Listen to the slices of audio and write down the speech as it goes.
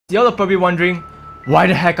Y'all are probably wondering, why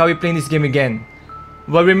the heck are we playing this game again?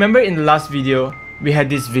 Well, remember in the last video, we had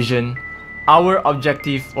this vision. Our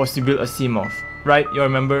objective was to build a Seamoth, right? You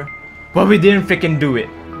remember? Well, we didn't freaking do it.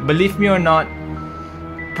 Believe me or not,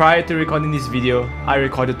 prior to recording this video, I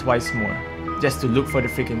recorded twice more, just to look for the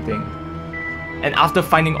freaking thing. And after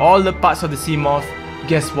finding all the parts of the Seamoth,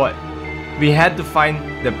 guess what? We had to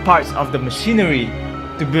find the parts of the machinery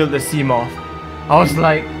to build the Seamoth. I was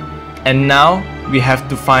like, and now we have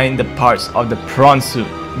to find the parts of the prawn suit.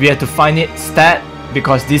 We have to find it stat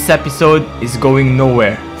because this episode is going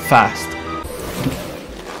nowhere fast.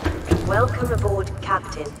 Welcome aboard,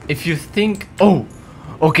 Captain. If you think, oh,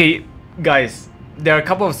 okay, guys, there are a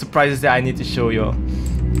couple of surprises that I need to show you.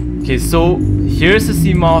 Okay, so here's the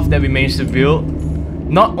Seamoth that we managed to build.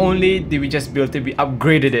 Not only did we just build it, we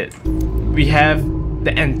upgraded it. We have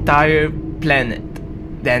the entire planet,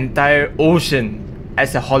 the entire ocean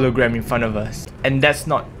as a hologram in front of us. And that's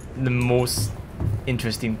not the most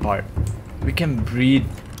interesting part. We can breed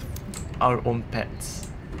our own pets.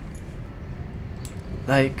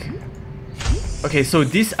 Like, okay, so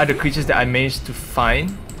these are the creatures that I managed to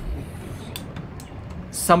find.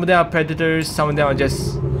 Some of them are predators, some of them are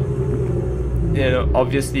just, you know,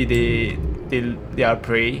 obviously they are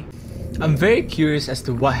prey. I'm very curious as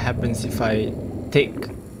to what happens if I take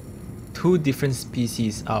two different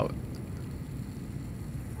species out.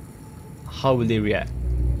 How will they react?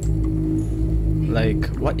 Like,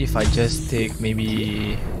 what if I just take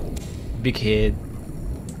maybe big head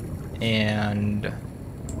and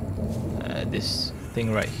this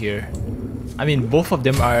thing right here? I mean, both of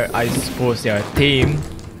them are, I suppose they are tame.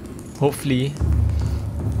 Hopefully.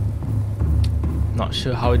 Not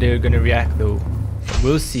sure how they're gonna react though.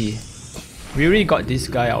 We'll see. We already got this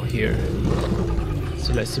guy out here.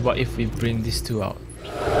 So let's see what if we bring these two out.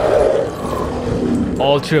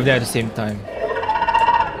 All three of them at the same time.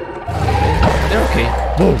 They're okay.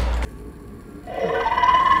 Whoa!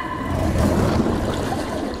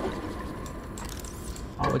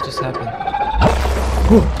 What just happened?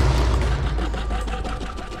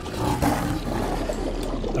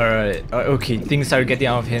 Alright, okay, things are getting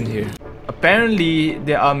out of hand here. Apparently,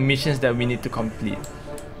 there are missions that we need to complete.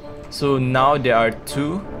 So now there are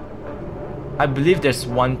two. I believe there's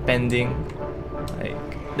one pending. Like,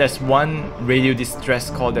 there's one radio distress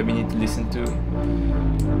call that we need to listen to.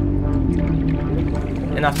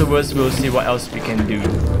 And afterwards, we'll see what else we can do.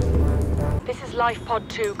 This is Life Pod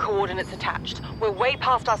 2, coordinates attached. We're way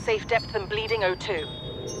past our safe depth and bleeding O2.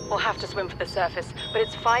 We'll have to swim for the surface, but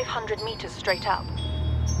it's 500 meters straight up.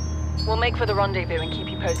 We'll make for the rendezvous and keep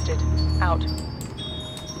you posted. Out.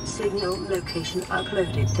 Signal location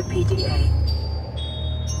uploaded to PDA.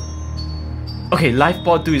 Okay, Life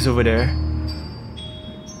Pod 2 is over there.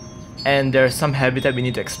 And there's some habitat we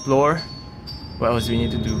need to explore. What else do we need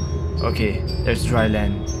to do? Okay, there's dry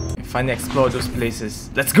land. Finally explore those places.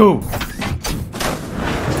 Let's go!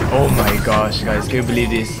 Oh my gosh, guys, can you believe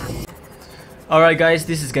this? Alright guys,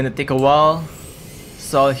 this is gonna take a while.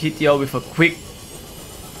 So I'll hit y'all with a quick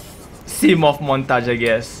Seamoth montage, I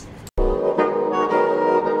guess.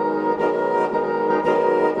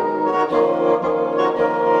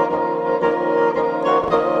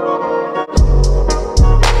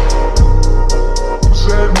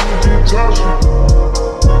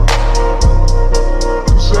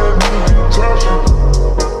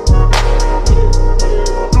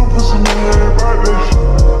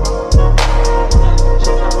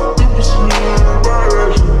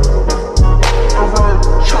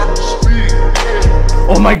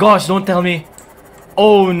 Oh my gosh, don't tell me.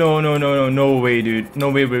 Oh no way, dude. No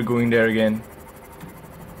way we're going there again.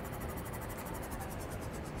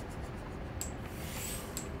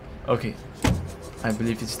 Okay, I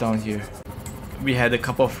believe it's down here. We had a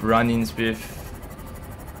couple of run-ins with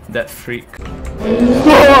that freak.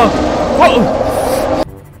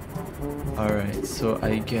 Alright, so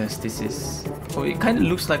I guess this is... Oh, it kind of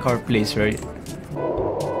looks like our place, right?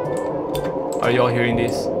 Are you all hearing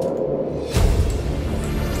this?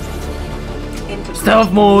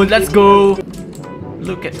 Stealth mode, let's go!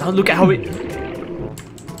 Look at how it...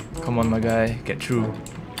 Come on, my guy, get through.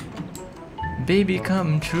 Baby,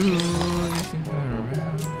 come true.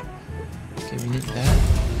 Okay, we need that.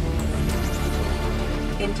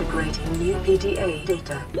 Integrating new PDA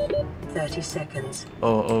data. 30 seconds.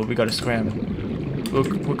 Oh, we gotta scram.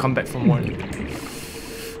 We'll come back for more.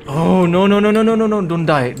 Oh no! Don't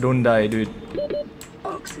die, dude.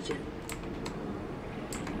 Oxygen.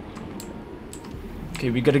 Okay,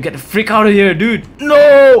 we gotta get the freak out of here, dude.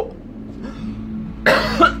 No!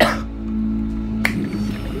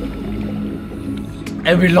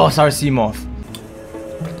 And we lost our Seamoth.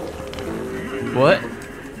 What?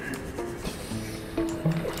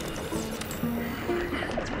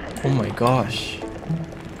 my gosh.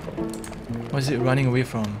 What is it running away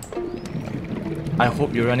from? I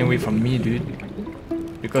hope you're running away from me, dude.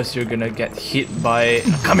 Because you're gonna get hit by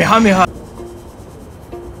Kamehameha!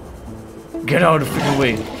 Get out of the freaking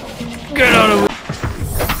way! Get out of the way!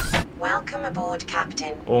 Welcome aboard,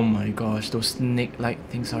 Captain. Oh my gosh, those snake-like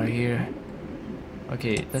things are here.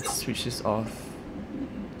 Okay, let's switch this off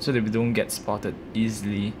so that we don't get spotted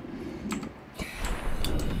easily.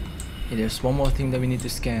 Hey, there's one more thing that we need to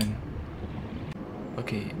scan.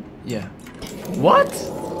 Okay, yeah. What?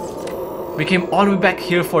 We came all the way back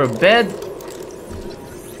here for a bed?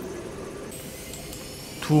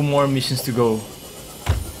 2 more missions to go.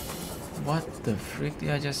 What the frick did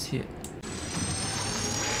I just hit?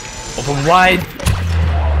 Open wide!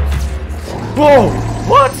 Whoa!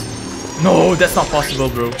 What? No, that's not possible,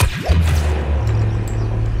 bro.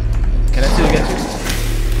 Can I still get you?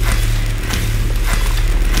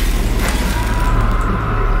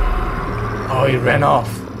 Oh, he ran off.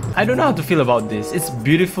 I don't know how to feel about this. It's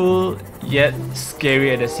beautiful, yet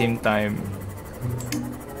scary at the same time.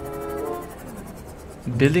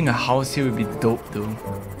 Building a house here would be dope though.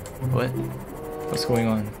 What? What's going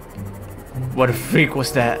on? What the freak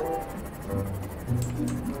was that?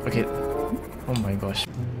 Okay. Oh my gosh.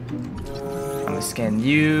 I'm gonna scan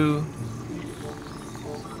you.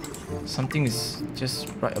 Something is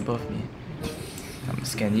just right above me. I'm gonna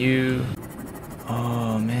scan you.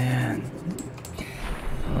 Oh man.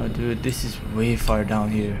 Oh dude, this is way far down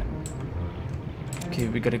here. Okay,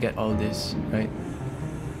 we gotta get all this, right?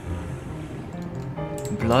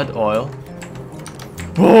 Blood oil.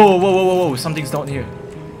 Whoa, whoa, whoa, whoa, whoa, something's down here.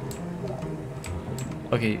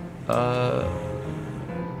 Okay, no,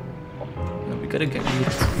 we gotta get rid of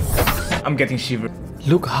this. I'm getting shivered.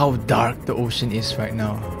 Look how dark the ocean is right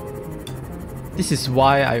now. This is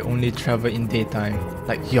why I only travel in daytime.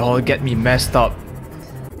 Like, y'all get me messed up.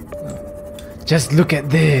 Just look at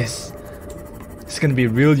this. It's gonna be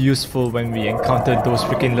real useful when we encounter those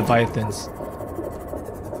freaking leviathans.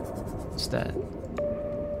 What's that?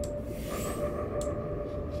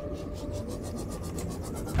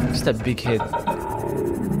 What's that big head?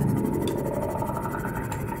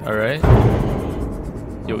 Alright.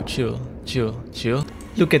 Yo, chill, chill, chill.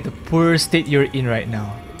 Look at the poor state you're in right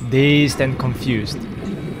now. Dazed and confused.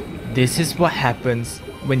 This is what happens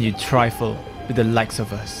when you trifle with the likes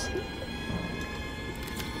of us.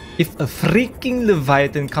 If a freaking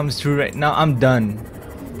leviathan comes through right now, I'm done.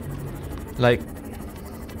 Like,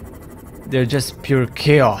 they're just pure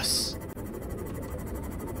chaos.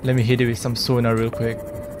 Let me hit it with some sonar real quick.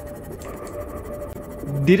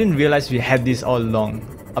 Didn't realize we had this all along,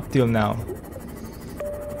 up till now.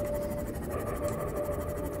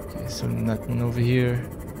 Okay, so nothing over here.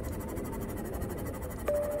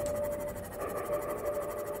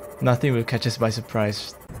 Nothing will catch us by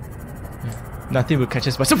surprise. Nothing will catch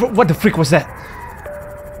us by surprise. What the frick was that?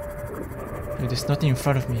 Dude, there's nothing in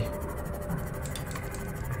front of me.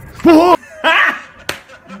 Whoa!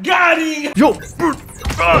 Got him! Yo!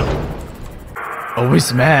 Oh,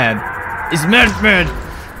 he's mad. He's mad, man!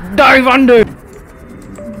 Dive under!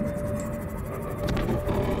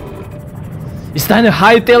 It's time to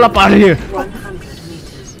hightail up out of here! 100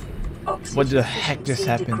 meters. What the heck just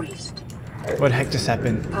happened? Decreased. What the heck just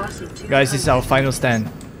happened? Passing Guys, this is our final stand.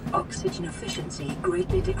 Oxygen efficiency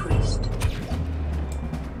greatly decreased.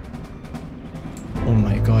 Oh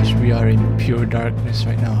my gosh, we are in pure darkness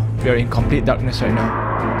right now. We are in complete darkness right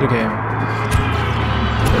now. Look at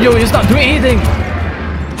him. Yo, he's not doing anything!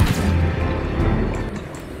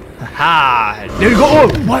 Haha! There you go! Oh,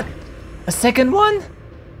 what? A second one?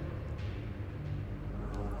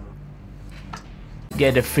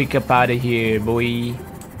 Get the freak up out of here, boy.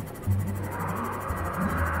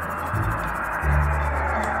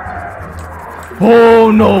 Oh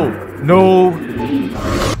no! No!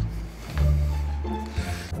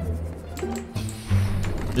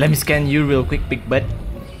 Let me scan you real quick, big butt.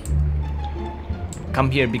 Come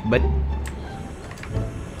here, big butt.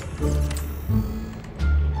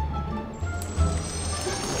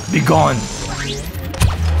 Be gone!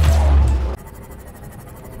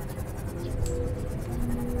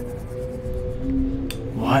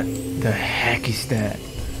 What the heck is that?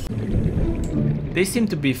 They seem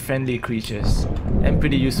to be friendly creatures and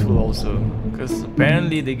pretty useful also, because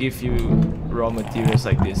apparently they give you raw materials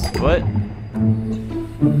like this. What?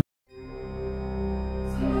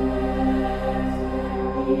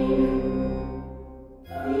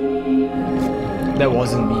 That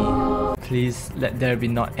wasn't me. Please let there be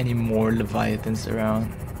not any more leviathans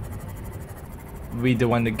around. We don't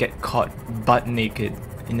want to get caught butt naked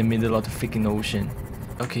in the middle of the freaking ocean.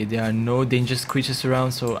 Okay, there are no dangerous creatures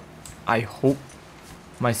around, so I hope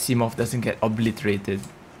my Seamoth doesn't get obliterated.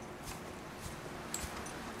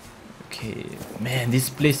 Okay, man, this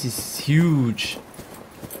place is huge.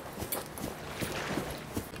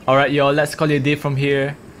 Alright y'all, let's call it a day from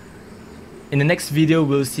here. In the next video,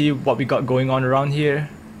 we'll see what we got going on around here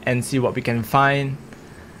and see what we can find.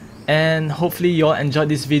 And hopefully y'all enjoyed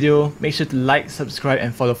this video. Make sure to like, subscribe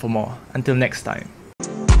and follow for more. Until next time.